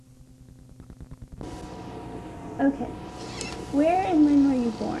Okay. Where and when were you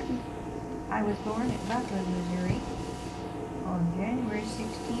born? I was born at Buckland, Missouri on January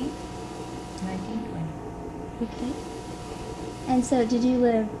 16th, 1920. Okay. And so did you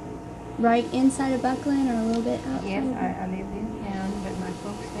live right inside of Buckland or a little bit outside? Yes, of I lived in town, but my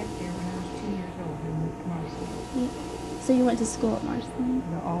folks left there when I was 2 years old and moved to Marceline. Yeah. So you went to school at Marceline?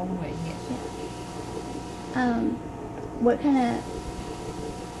 All the way, yes. Yeah. What kind of...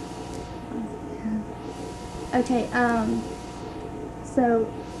 Okay,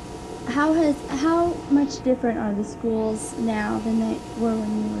 so how much different are the schools now than they were when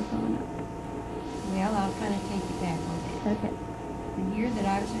you were growing up? Well, I'll kind of take you back on that. Okay. The year that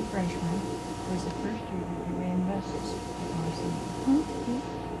I was a freshman was the first year that they ran buses at Marceline. Okay.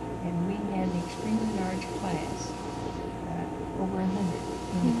 And we had an extremely large class, over 100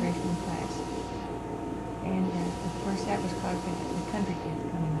 in the freshman class. And of course that was called the country kids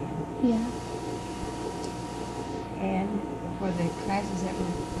coming in. Yeah. And for the classes that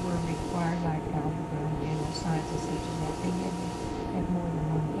were required, like algebra and general sciences such as that, they had to have more than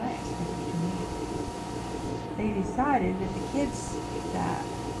one class because it was too many. They decided that the kids,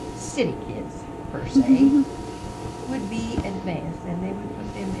 city kids per se, would be advanced, and they would put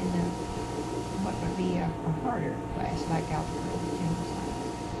them in what would be a harder class like algebra and general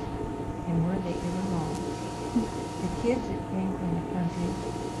science. And were they ever wrong? The kids that came from the country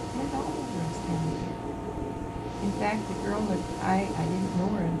had all over us down here. In fact, the girl that I didn't know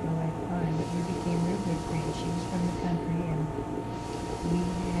her until that time, but we became real good friends. She was from the country, and we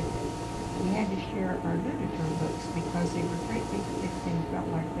had to share our literature books because they were great big thick things about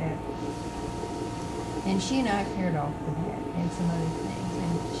like that. And she and I paired off with that and some other things,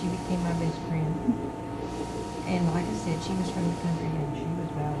 and she became my best friend. And like I said, she was from the country, and she was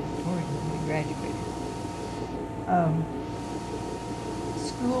valedictorian when we graduated.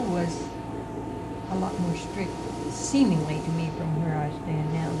 School was a lot more strict, seemingly to me, from where I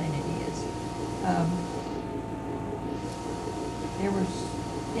stand now than it is. There was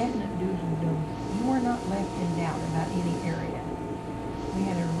definite do's and don'ts. You were not left in doubt about any area. We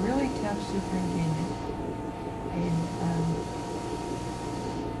had a really tough superintendent, and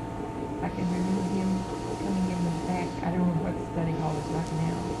I can remember him coming in the back. I don't know what the study hall is like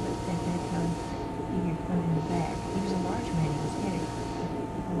now, but at that time he could come in the back. He was a large man. He was headed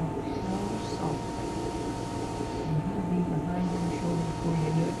so soft. And he would be behind your shoulder before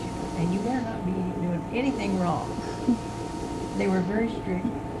you knew it. And you better not be doing anything wrong. They were very strict.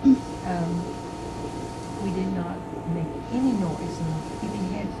 We did not make any noise. And if you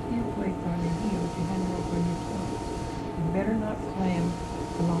had steel plates on your heels, you had to walk on your toes. You better not slam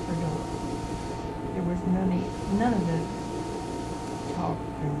the locker door. There was none of the talk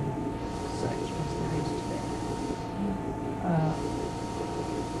and such as there is today.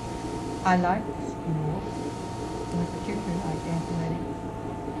 I liked school. I particularly liked athletics.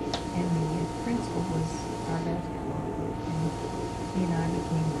 And the principal was our basketball coach. And he and I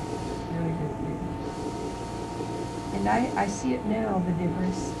became really good friends. And I see it now, the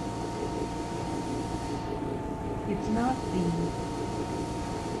difference. It's not the,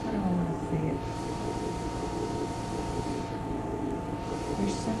 how do I want to say it?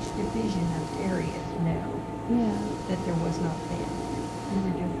 There's such division of areas now that there was not then. We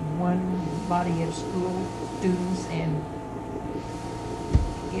were just one body of school students, and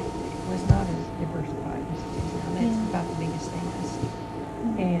it was not as diversified as it is now. That's about the biggest thing I see.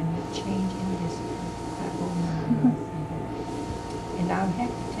 And the change in discipline. Oh my God. And I have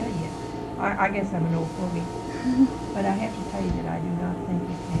to tell you, I guess I'm an old fogey, but I have to tell you that I do not think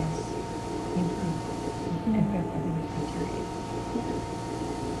it has improved. In fact, I think it's deteriorated.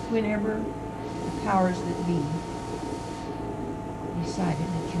 Whenever the powers that be decided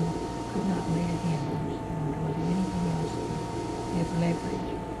that you could not lay a hand on someone or do anything else with leverage.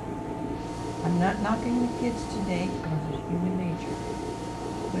 I'm not knocking the kids today because it's human nature,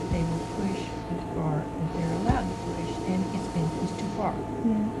 but they will push as far as they're allowed to push, and it's too far.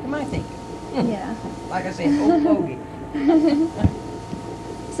 To my thinking. Yeah. Like I said, old fogey.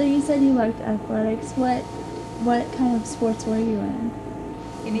 So you said you liked athletics. What kind of sports were you in?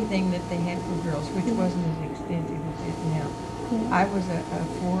 Anything that they had for girls, which wasn't as extensive as it is now. Yeah. I was a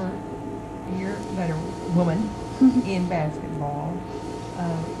 4-year letter woman in basketball.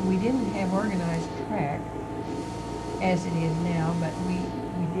 We didn't have organized track as it is now, but we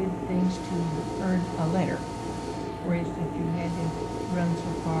did things to earn a letter. For instance, you had to run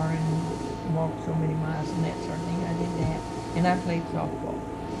so far and walk so many miles and that sort of thing. I did that, and I played softball.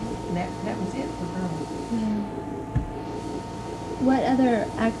 And that was it for girls. Yeah. What other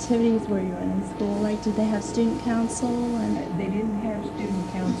activities were you in school? Like, did they have student council? And they didn't have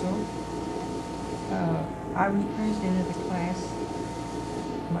student council. I was president of the class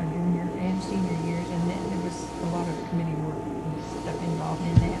my junior and senior years, and then there was a lot of committee work and stuff involved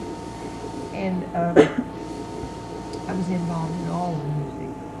in that. And I was involved in all the music,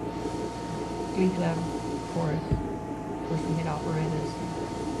 glee club, chorus. Of course, we had operettas,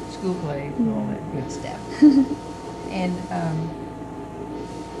 and school plays, and all that good stuff. And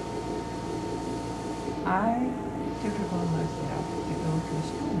I took it upon myself to go to a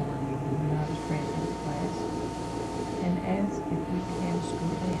school board meeting when I was president of the class and asked if we could have a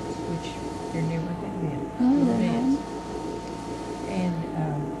school dance, which there never had been a school dance. And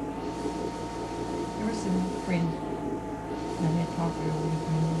there were some friends that had talked it over with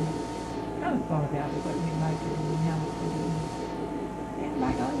me, and I kind of thought about it, what we'd like to do and how we could do it. And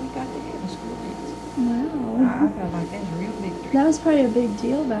by God, we got to have a school dance. Wow. I felt like that was a real victory. That was probably a big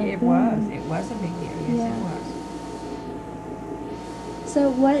deal back then. It was a big deal, yes it was.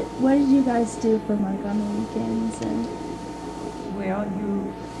 So what did you guys do for Mark on the weekends? And well,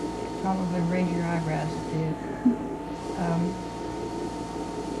 you probably raise your eyebrows at this.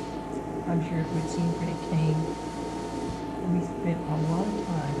 I'm sure it would seem pretty tame. We spent a lot of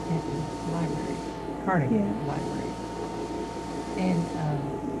time at the library, Carnegie Library. And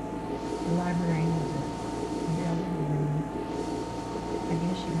the librarian was a elderly woman. I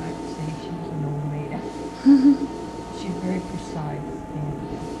guess you might say she was an old maid. She was very precise and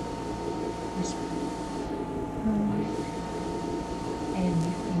and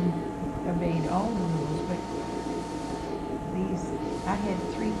you obeyed all the rules, but I had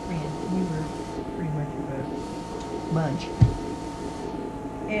 3 friends. We were pretty much of a bunch.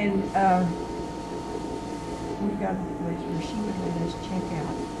 And we got to the place where she would let us check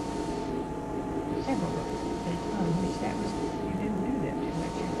out several books at a time, which you didn't do that too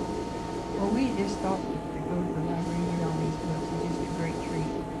much. Well, we just thought to go to the library and read all these books was just a great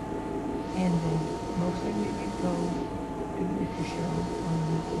treat. And mostly we would go to the picture show on the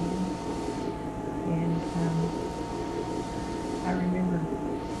weekend. And I remember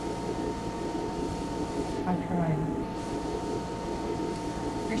I tried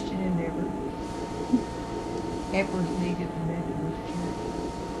Christian Endeavor, Epworth League at the Methodist Church,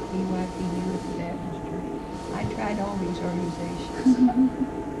 EYPU at the Baptist Church. I tried all these organizations.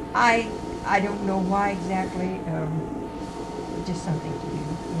 I don't know why exactly, just something to do, you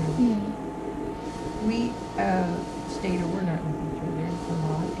know. yeah. We stayed overnight with each other a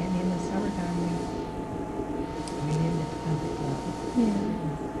lot, and in the summertime we lived at the country club. Yeah. It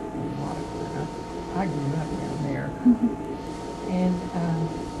was a lot of fun. I grew up down there. And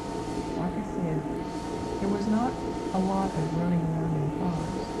like I said, there was not a lot of running around in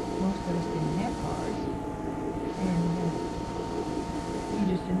cars. Most of us didn't have cars. And we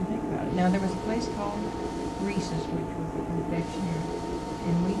just didn't think about it. Now, there was a place called Reese's, which was a confectionery,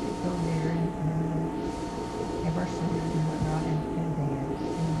 and we could go there and have our sodas and whatnot and dance.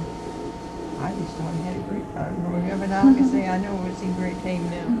 And I just thought I had a great time growing up, and I can say I know it seems very tame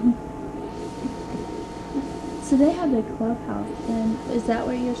now. So they had the clubhouse, and is that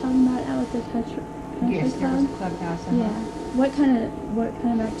what you're talking about out at the country Yes, there was club? a clubhouse. Yeah. What kind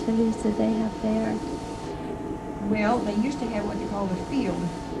of activities did they have there? Well, they used to have what they called a field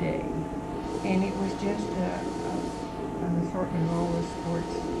day, and it was just an assortment of all the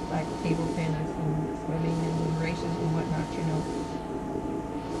sports like table tennis and swimming and races and whatnot, you know.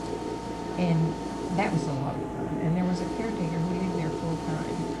 And that was a lot of fun. And there was a caretaker who lived there full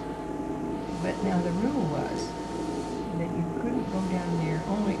time. But now the rule was that you couldn't go down there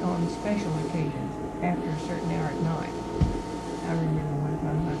only on special occasions after a certain hour at night. I remember one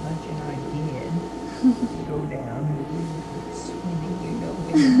time my lunch and I did go down and we were swimming, you know,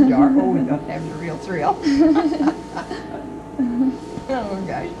 in the dark. Oh, we thought that was a real thrill. Oh,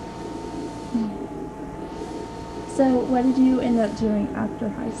 gosh. So what did you end up doing after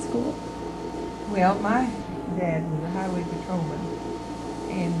high school? Well, my dad was a highway patrolman,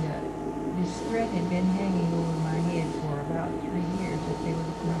 and this threat had been hanging over my head for about 3 years that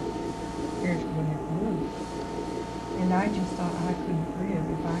my parents were going to have to move. And I just thought I couldn't live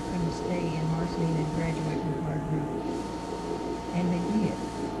if I couldn't stay in Marceline and graduate with my group. And they did.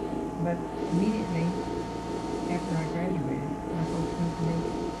 But immediately after I graduated, my folks moved to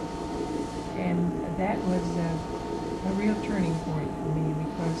Macon. And that was a real turning point for me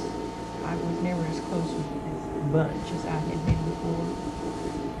because I was never as close with this bunch as I had been before.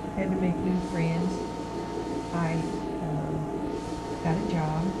 Had to make new friends. I got a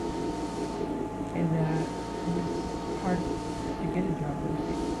job, and it was hard to get a job.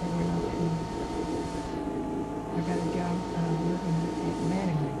 They were not that easy. I got a job working at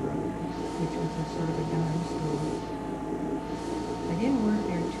Mattingly Brothers, which was a sort of a dime store. I didn't work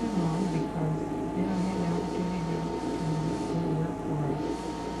there too long because then I had an opportunity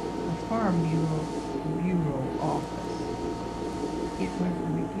Farm Bureau office. It was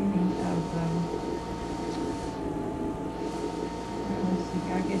the beginning of, well, let's see,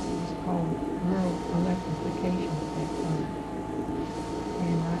 I guess it was called rural electrification at that time.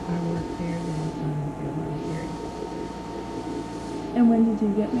 And I worked there then until I was married. And when did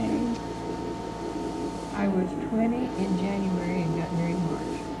you get married? I was 20 in January and got married in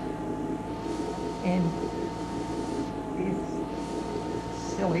March. And it's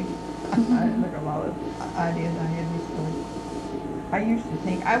silly. Look, a lot of ideas I had was silly. I used to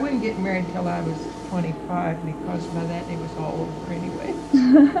think I wouldn't get married until I was 25 because by that it was all over anyway.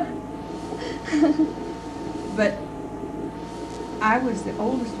 But I was the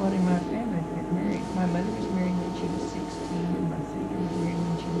oldest one in my family to get married. My mother was married when she was 16, and my sister was married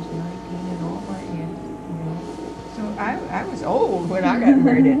when she was 19, and all my aunts, you know. So I was old when I got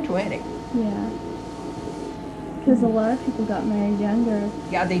married at 20. Yeah. Because a lot of people got married younger.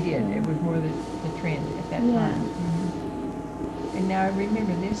 Yeah, they did. It was more the trend at that time. And now I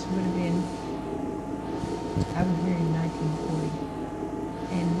remember this would have been, I was married in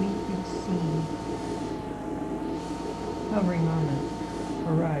 1940, and we could see hovering on the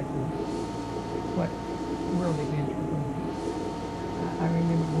horizon what world events were going to be. I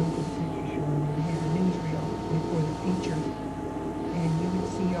remember going to the picture show and they had a newsreel before the feature, and you would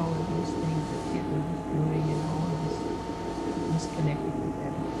see all of these things that Hitler was doing and all of this was connected with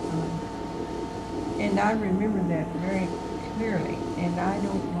that at the time. And I remember that very clearly, and I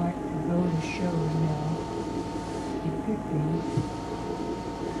don't like to go to shows now depicting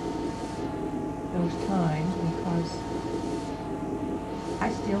those times because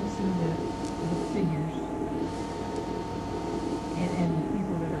I still see the figures and the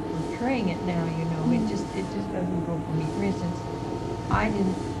people that are portraying it now, you know, it just doesn't go for me. For instance, I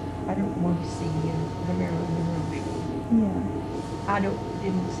don't want to see the Marilyn Monroe show. Yeah. I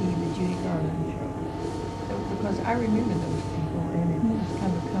didn't see the Judy Garland show. Because I remember those people, and it was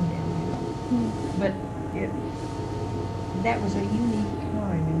kind of come down, you know. But that was a unique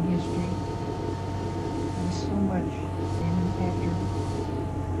time in history. There was so much, and after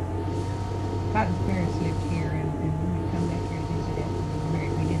Cotton's parents lived here, and we would come back here to visit after we were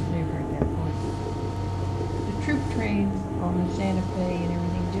married. We didn't live here at that point. The troop trains on the Santa Fe and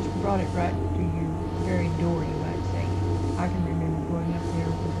everything just brought it right to your very door, you might say. I can remember going up there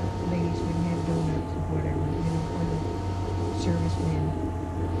with the ladies would have donuts or whatever, you know, for the servicemen.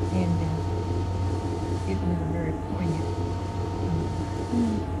 And it was a very poignant.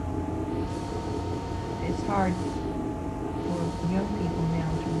 It's hard for young people now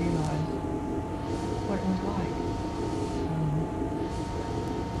to realize what it was like.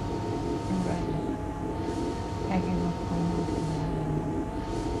 Everybody was packing up homes and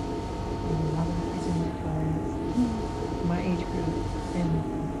a lot of kids in their class. My age group and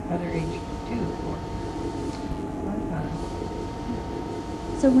other age too, for a long time.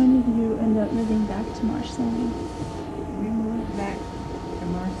 So when did you end up moving back to Marceline? We moved back to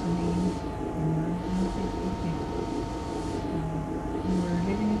Marceline in 1952. We were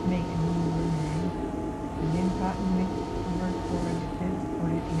living at Macon when we were married, and then Cotton went to work for a defense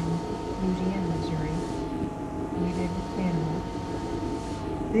plant in Louisiana, Missouri. We lived at Panama.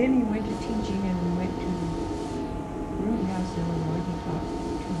 Then he went to teaching and went to Roothouse, Illinois. He taught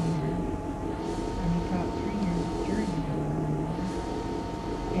 2 years, and he taught 3 years at Jerseyville, Illinois.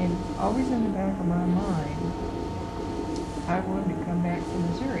 And always in the back of my mind, I wanted to come back to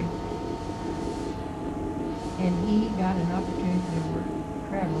Missouri. And he got an opportunity to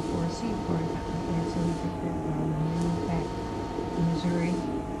travel for a seafaring company, and so he took that job, and we moved back to Missouri.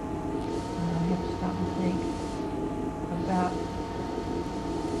 I have to stop and think about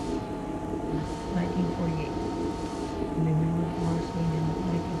 1948. And then we moved to Marceline in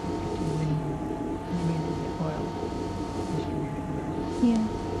 1952 when we needed the oil distribution. Yeah.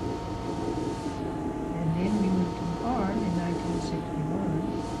 And then we moved to the farm in 1961.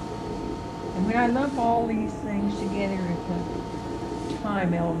 And when I lump all these things together at the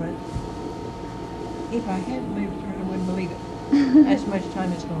time element, if I hadn't lived through it, I wouldn't believe it. As much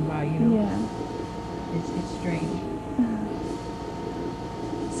time has gone by, you know. Yeah. It's strange.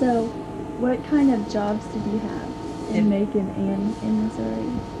 So, what kind of jobs did you have in Macon and in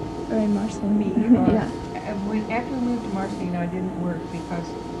Missouri? Or in Marceline? Me? Yeah. After we moved to Marceline, I didn't work because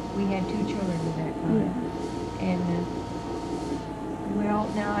we had 2 children at that time. Yeah. And, well,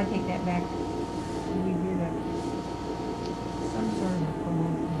 now I take that back. We did some sort of a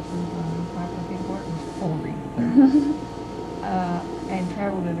promotion sometime. I forget what it was for. And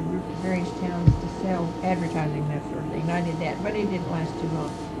traveled in a group to various towns to sell advertising, that sort of thing. And I did that, but it didn't last too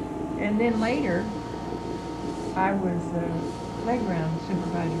long. And then later, I was playground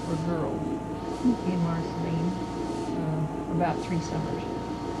supervisor for girls in Marceline about 3 summers.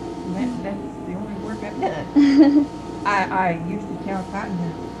 And that's the only work I've done. I used to tell Cotton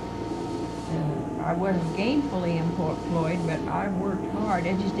that I wasn't gainfully employed, but I worked hard.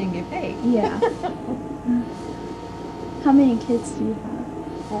 I just didn't get paid. Yeah. How many kids do you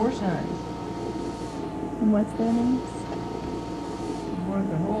have? 4 sons. And what's their names? Want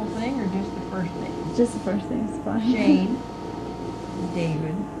the whole thing or just the first name? Just the first name's fine. Shane,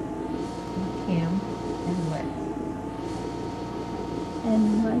 David, Kim, and Lex.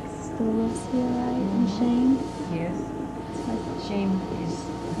 And Lex still lives here, right? And Shane? Yes. That's what I thought. Shane is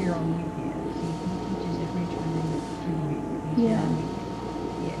here on weekends. He teaches at Richmond through the week. He's here Yeah. on weekends.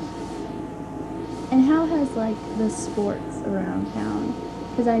 Yes. And how has like the sports around town?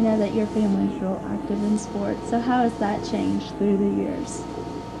 Because I know that your family's real active in sports. So how has that changed through the years?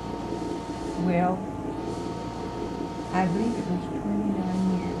 Well, I believe it was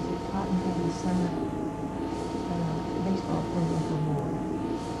 29 years that Cotton had the summer baseball program for board.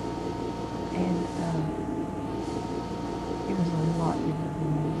 And it was a lot different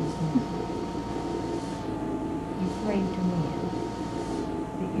than it is now. You played to win.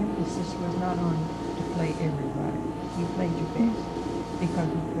 The emphasis was not on to play everybody. You played your best because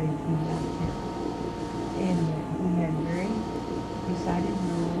we played teams out of town. And we had very decided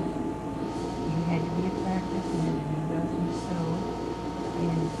rules. You had to be at practice, you had to do thus and so.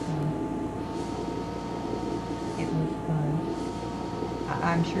 And it was fun.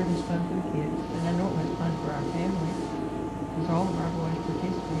 I'm sure it was fun for the kids, and I know it was fun for our family, because all of our boys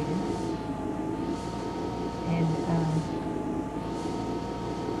participated. And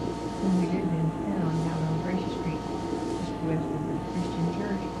when we lived in town, down on Gracious Street, just west of the Christian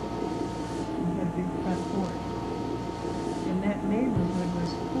church, we had a big front porch. And that neighborhood was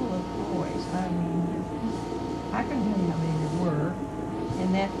full of boys. I mean, I couldn't tell you how many there were.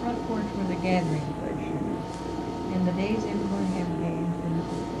 And that front porch was a gathering place, you know. And the days they were going to have games, and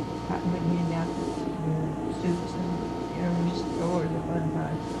Cotton would hand out the suits, and you know, just oh, it was a fun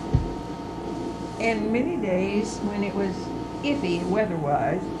time. And many days when it was iffy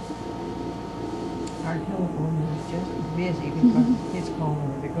weather-wise, our telephone was just busy because the kids calling,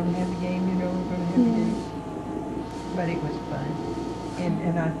 are they going to have the game? You know, we're going to have the game. But it was fun,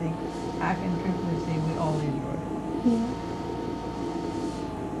 and I think I can truthfully say we all enjoyed it. Yeah.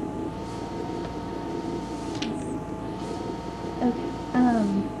 Okay.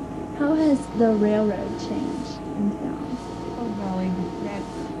 How has the railroad changed in town? Oh golly, that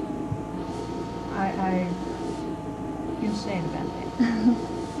I feel sad about that.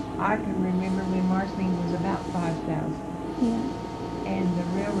 I can remember when Marceline was about 5,000, Yeah. and the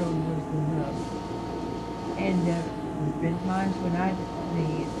railroad was the hub. And there's been times when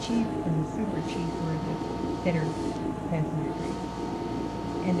the chief and the super chief were the better passenger train.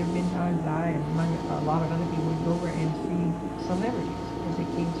 And there have been times I and a lot of other people would go over and see celebrities as they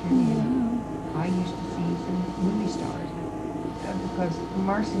came through the end. I used to see some movie stars because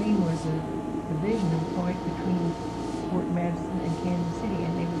Marceline was a divisional point between Fort Madison and Kansas City,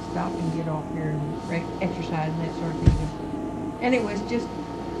 and they would stop and get off there and exercise and that sort of thing. And it was just,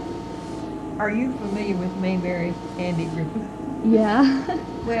 are you familiar with Mayberry, Andy Griffith? Yeah.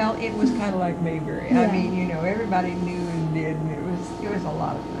 Well, it was kind of like Mayberry. Yeah. I mean, you know, everybody knew and did, and it was a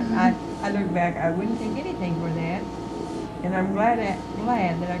lot of fun. I look back, I wouldn't take anything for that, and I'm glad that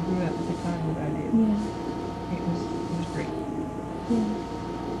I grew up at the time that I did. Yeah. It was great. Yeah.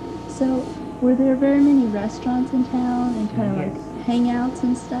 So, were there very many restaurants in town and kind of Yes. like hangouts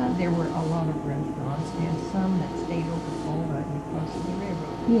and stuff? There were a lot of restaurants and some that stayed open all night because of the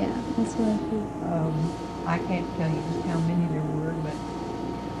railroad. Yeah, that's what I think. I can't tell you just how many there were, but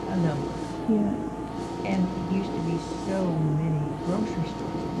a number. Yeah. And it used to be so many grocery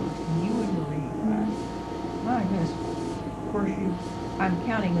stores in Boston, you wouldn't believe. My goodness. Of course, I'm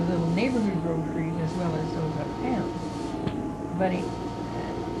counting the little neighborhood groceries as well as those uptown. But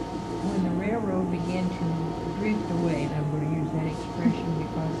when the railroad began to drift away, and I'm going to use that expression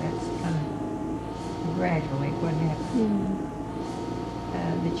because that's kind of gradually what happened.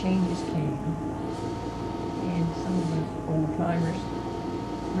 Yeah. The changes came, and some of us old timers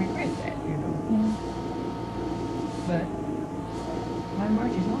regret that, you know. Yeah. But time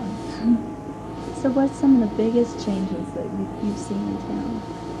marches on. So, what's some of the biggest changes that you've seen in town?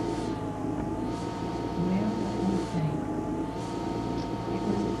 Well, let me think. It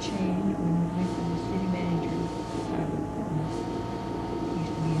was a change when we went from the city manager out of the department.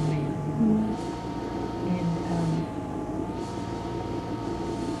 Used to be a mayor, you know. And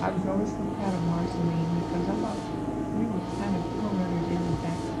I was always so proud of Marceline because I thought we were kind of forerunners in the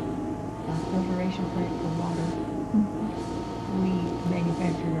fact our filtration plant for water. We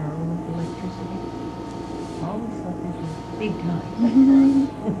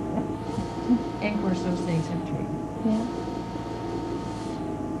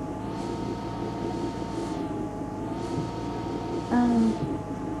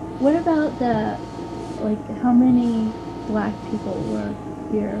What about how many black people were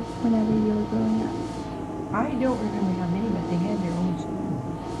here whenever you were growing up? I don't remember how many, but they had their own school.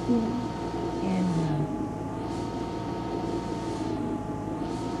 Yeah. And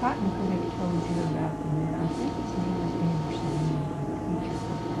Cotton could have told you about the man. I think his name was Anderson. He was a teacher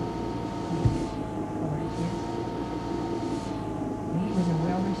for colored kids. He was a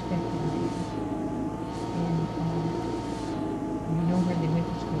well-respected man. And you know where they went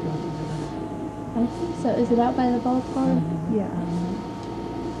to school, don't you? I think so. Is it out by the ballpark? Mm-hmm. Yeah.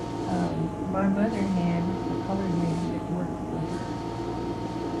 My mother had a colored lady that worked for her.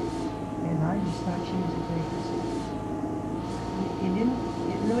 And I just thought she was the greatest.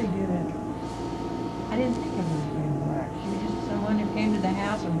 It really didn't. I didn't think of her as being black. She was just someone who came to the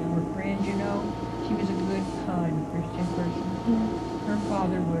house and we were friends, you know. She was a good, kind Christian person. Yeah. Her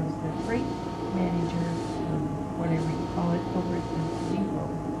father was the freight manager, or whatever you call it, over at the depot.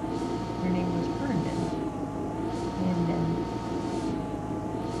 Her name was Herndon. And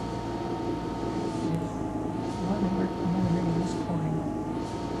this one that worked for him, her name was Corning.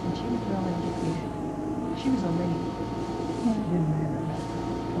 And she was well educated. She was a lady. Yeah. Didn't matter about her.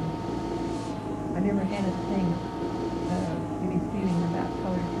 I never had a thing, any feeling about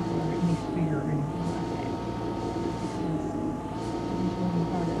colored people or any fear or anything like that. Because it just wasn't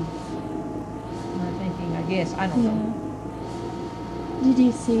part of my thinking, I guess. I don't know. Did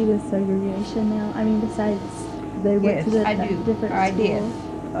you see the segregation now? I mean, besides they went to the different I schools. did.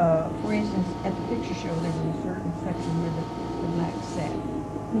 For instance, at the picture show, there was a certain section where the blacks sat.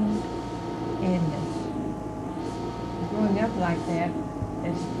 Yeah. And growing up like that,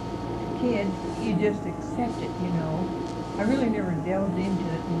 as a kid, you just accept it, you know. I really never delved into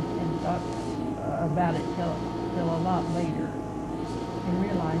it and thought about it till a lot later, and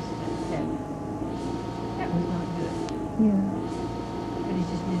realized that was not good. Yeah. But it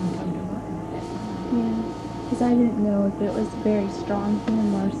just didn't come to mind at that time. Yeah. Because I didn't know if it was very strong here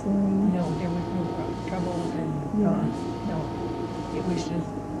in Marceline. No, there was no trouble, and no, it was just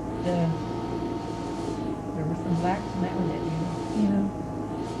there were some blacks, and that was it, you know. Yeah.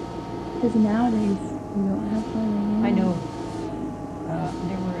 Because nowadays we don't have hardly any. I know.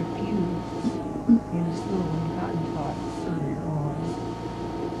 There were a few in the school when Cotton taught earlier on.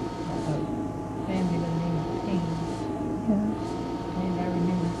 A family by the name of Payne. Yeah. And I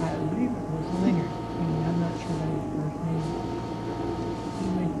remember, I believe it was Leonard Payne. I'm not sure about his first name. He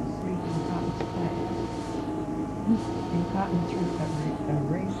went to sleep in Cotton's class. And Cotton threw an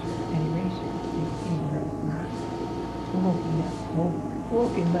eraser,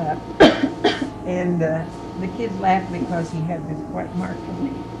 woke him up. And the kids laughed because he had this white mark on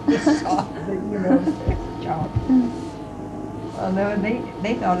his sock, you know, chalk. Although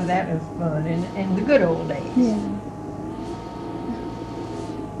they thought of that as fun in the good old days. Yeah.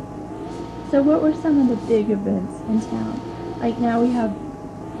 So what were some of the big events in town? Like now we have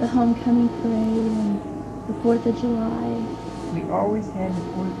the homecoming parade and the 4th of July. We always had the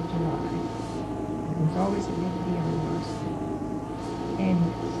 4th of July. It was always a big deal in Marcy. And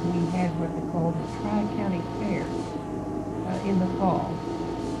we had what they called the Tri-County Fair in the fall.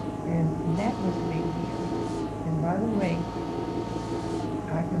 And that was a big deal. And by the way,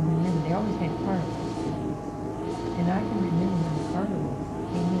 I can remember they always had carnivals. And I can remember when the carnivals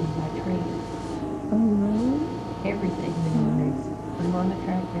came in by train. Oh, really? Everything, you know, they put them on the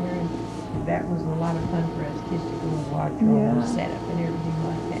track there, and that was a lot of fun for us kids to go and watch all the setup and everything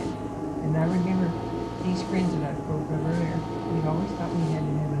like that. And I remember these friends that I spoke of earlier, we always thought we had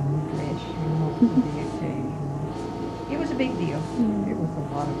to have a new dress, you know, for the occasion. It was a big deal. It was a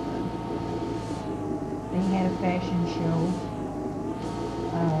lot of fun. They had a fashion show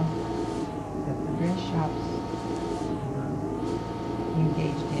that the dress shops were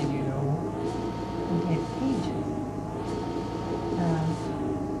engaged in, you know. We had pages.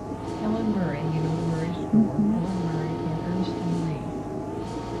 Helen Murray, you know the Murray store, Helen Murray and Ernestine Reed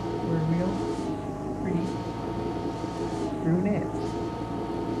were real pretty brunettes.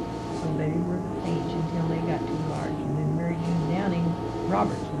 So they were the page until they got too large. And then Mary Jane Downing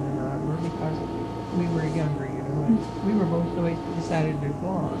Robertson and I were, because we were younger, you know, and we were both always decided to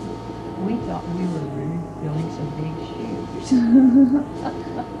blonde. We thought we were really filling some big shoes.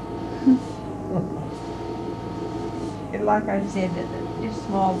 And like I said, just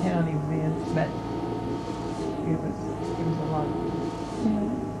small town events, but it was a lot of fun. Yeah.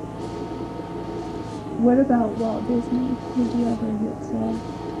 What about Walt Disney? Did you ever get to?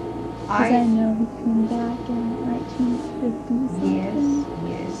 Because I know he came back in 1950 something.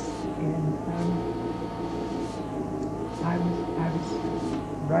 Yes, and I was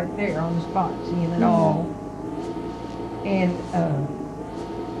right there on the spot, seeing it all. And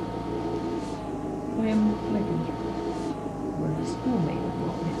Clem Flickinger was a schoolmate of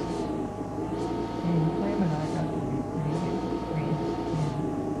Walt Disney. And Clem and I got to be pretty good friends. And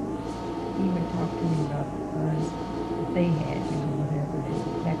he would talk to me about the fun that they had, you know, whatever,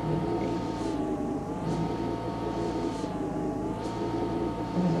 back in the day.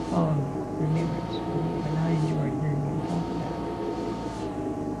 It was a fond remembrance for me, and I enjoyed hearing him talk about it.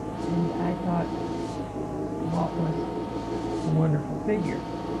 And I thought Walt was a wonderful figure.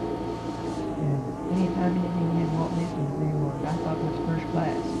 And anytime anything had Walt Disney's name on it, I thought it was first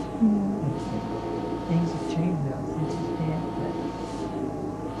class. Things have changed now since his death, but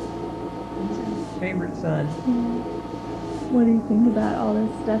he's his favorite son. What do you think about all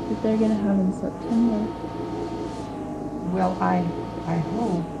this stuff that they're going to have in September? Well, I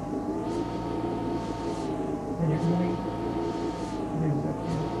hope that it really lives up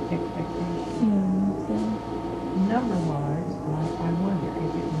to expectations. So. Number-wise, I wonder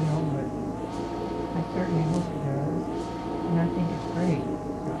if it will, but I certainly hope it does, and I think it's great.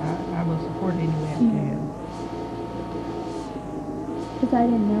 I will support it any way I can. Because I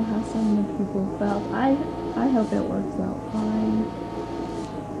didn't know how some of the people felt. I hope it works out fine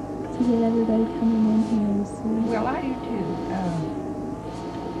to get everybody coming in here to see. Well, I do too.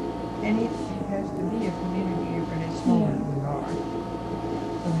 And it has to be a community effort as small as we are.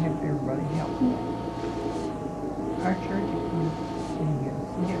 So have everybody help. Our church is pretty good.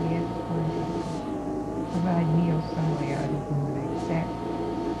 We have the effort to provide meals some way. I don't know the exact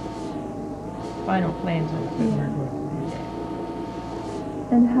final plans on it, but we're going to do that.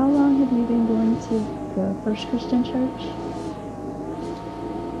 And how long have you been going to the First Christian Church?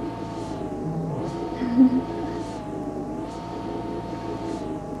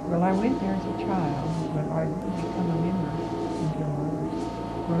 Well, I went there as a child, but I didn't become a member until I was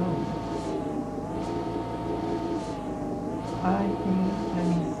grown. I think, let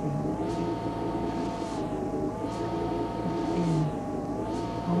me see, it's been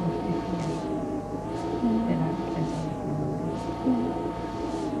almost 50 years that I've been a member.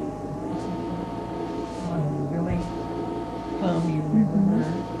 Billy Plum, you remember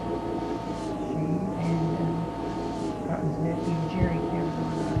her? She and Cotton's nephew Jerry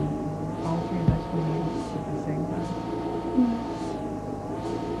Cavanah, all three of us went in at the same time.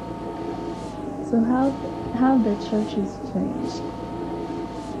 So how the church has changed?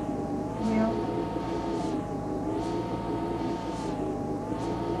 Well,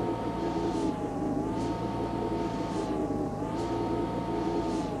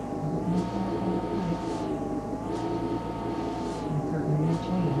 certainly a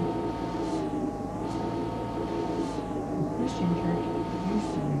change. The Christian church used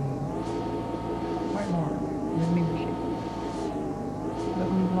to be quite large in membership, but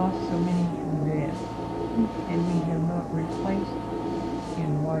we've lost so many through death, and we have not replaced in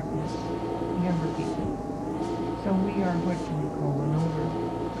likeness younger people. So we are what you would call an older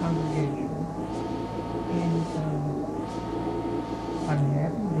congregation, and I'm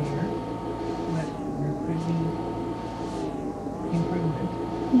happy there, but there could be improvement.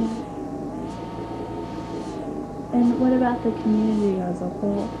 And what about the community as a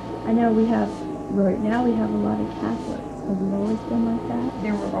whole? I know right now we have a lot of Catholics. Has it always been like that?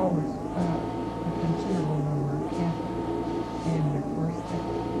 There were always a considerable number of Catholics, and of course,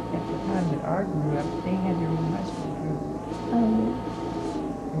 at the time that I grew up, they had their own high school too.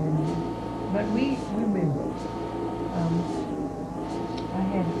 But we mingled. I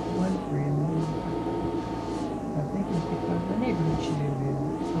had one friend who, I think it was because the neighborhood she lived in,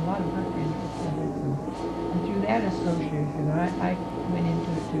 a lot of her friends were Catholics, and through that association, I went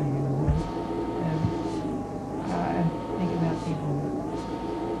into it too, you know. And I think about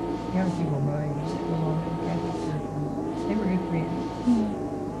young people my age that belonged to the Catholic Church, and they were good friends.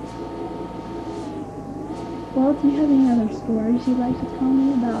 Well, do you have any other stories you'd like to tell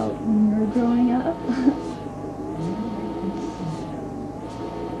me about when you were growing up?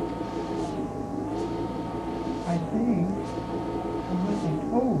 I think from what they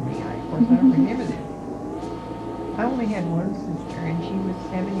told me, of course I don't remember this. I only had one sister, and she was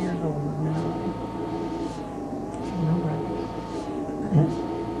 7 years older than I. No brothers.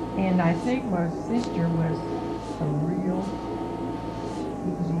 And I think my sister was a real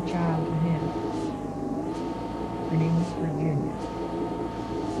easy child to handle. Her name was Virginia.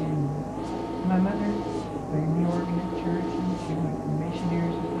 And my mother played the organ at church, and she went to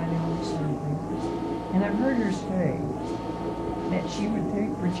missionaries and I always something. And I've heard her say that she would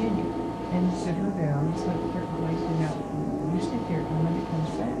take Virginia and sit her down and sit at a certain place and now you sit there till Monday comes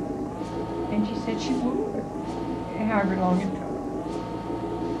back. And she said she would, however long it took.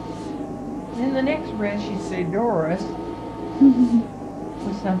 Then the next breath she'd say, Doris,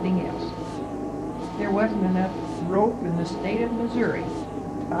 was something else. There wasn't enough rope in the state of Missouri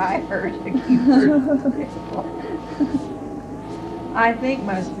to tie her to keep her still. I think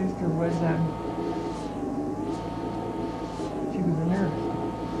my sister was, she was a nurse,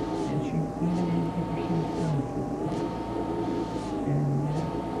 and she, even if she was going and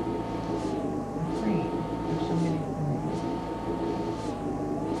afraid of so many things.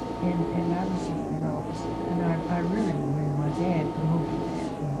 And I was just an officer, and I really, when my dad promoted that,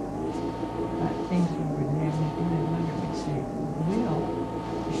 things we would have me do, and Mother would say, Will,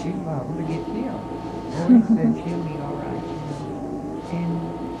 she's liable to get killed. Or he said, she'll be all right, you know. And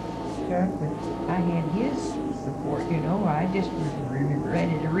Chuck, but I had his support, you know. I just was really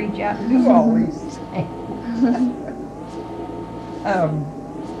ready to reach out and do all these things. I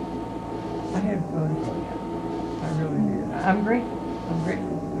had fun growing up. I really did. I'm grateful. I'm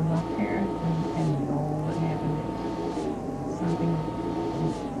grateful for my parents and all that happened. It's something,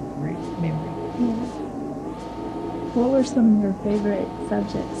 great memory. Yeah. What were some of your favorite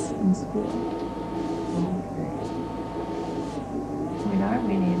subjects in school? Okay. When I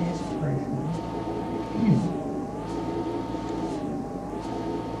went in as a freshman,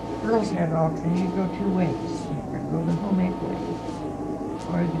 girls had options. You go two ways. You could go the home ec way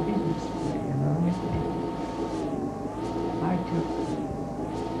or the business way, and I went the business. I took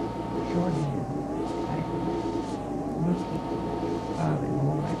shorthand, bookkeeping, filing,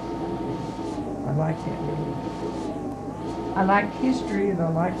 all that stuff. I liked that really. I liked history and I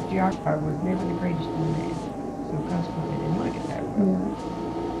liked geography. I was never the greatest in math, so consequently I didn't like it that well.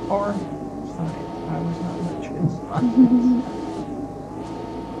 Yeah. Or science. I was not much in science.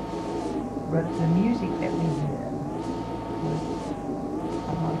 But the music that we had was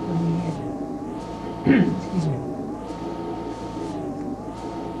a lot when we had, excuse me,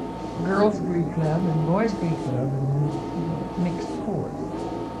 girls' glee club and boys' glee club and mixed chorus.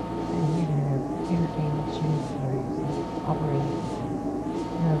 And we'd have entertainment shows, plays, and operations.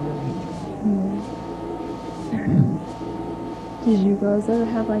 And I really enjoyed it. Did you girls ever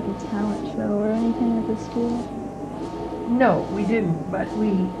have like a talent show or anything at the school? No, we didn't, but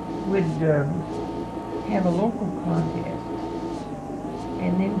we would have a local contest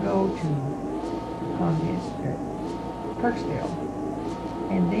and then go to a contest at Kirksdale.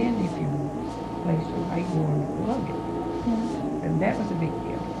 And then if you placed a right, you won the Logan. Yeah. And that was a big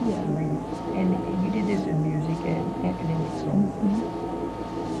deal. Yeah. And you did this in music and academics also.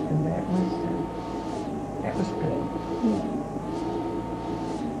 And that was good. Yeah.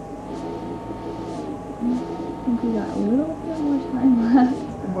 I think we got a little bit more time left.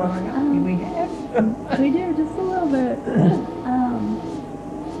 Well, we have. We do, just a little bit.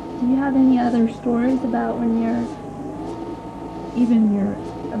 Do you have any other stories about when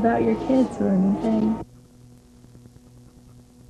about your kids or anything?